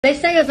They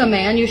say as a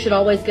man you should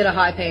always get a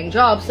high-paying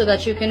job so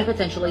that you can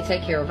potentially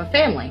take care of a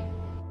family.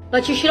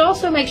 But you should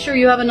also make sure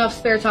you have enough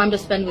spare time to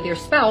spend with your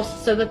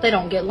spouse so that they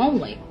don't get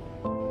lonely.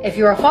 If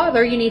you're a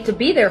father, you need to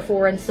be there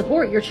for and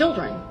support your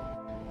children.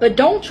 But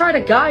don't try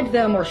to guide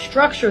them or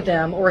structure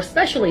them or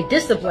especially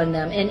discipline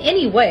them in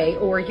any way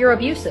or you're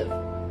abusive.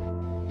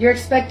 You're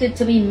expected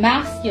to be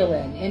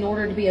masculine in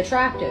order to be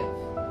attractive.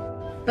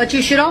 But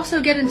you should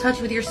also get in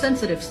touch with your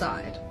sensitive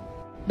side.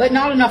 But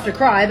not enough to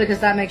cry because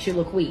that makes you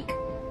look weak.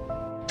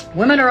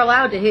 Women are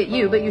allowed to hit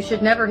you, but you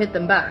should never hit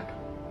them back.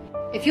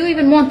 If you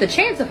even want the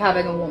chance of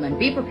having a woman,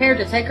 be prepared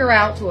to take her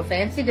out to a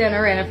fancy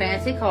dinner in a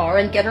fancy car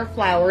and get her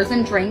flowers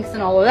and drinks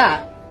and all of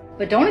that.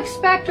 But don't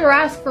expect or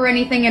ask for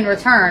anything in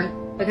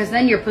return, because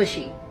then you're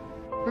pushy.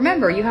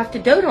 Remember, you have to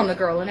dote on the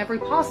girl in every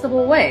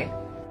possible way.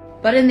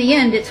 But in the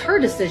end, it's her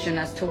decision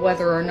as to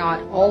whether or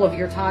not all of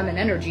your time and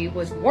energy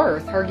was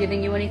worth her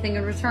giving you anything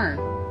in return.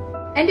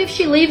 And if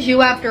she leaves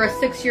you after a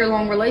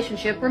 6-year-long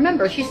relationship,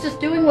 remember, she's just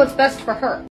doing what's best for her.